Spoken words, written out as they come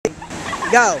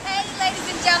Go. Hey, ladies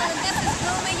and gentlemen, this is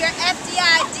BUNMI, your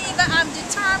FDI diva. I'm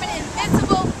determined,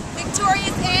 invincible,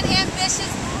 victorious, and ambitious,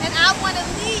 and I want to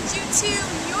lead you to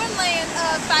your land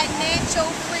of financial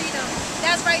freedom.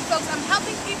 That's right, folks. I'm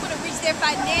helping people to reach their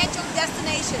financial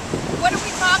destination. What are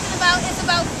we talking about? It's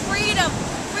about freedom.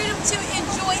 Freedom to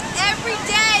enjoy every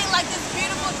day like this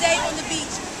beautiful day on the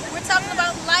beach. We're talking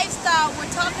about lifestyle.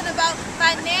 We're talking about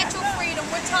financial freedom.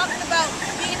 We're talking about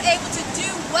being able to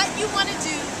do what you want to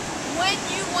do, when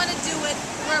you want to do it,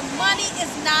 where money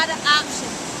is not an option.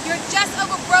 You're just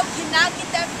over broke cannot get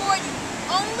that for you.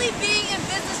 Only being in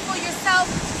business for yourself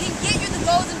can get you the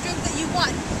goals and dreams that you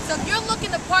want. So if you're looking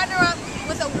to partner up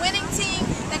with a winning team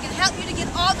that can help you to get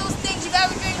all those things you've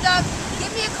ever dreamed of,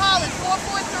 give me a call at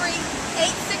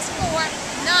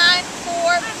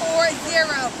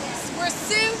 443-864-9440. We're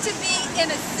soon to be in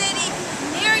a city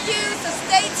near you, so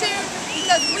stay tuned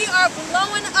because we are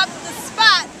blowing up the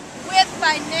spot with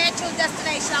financial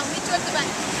destination. I'll meet you at the bank.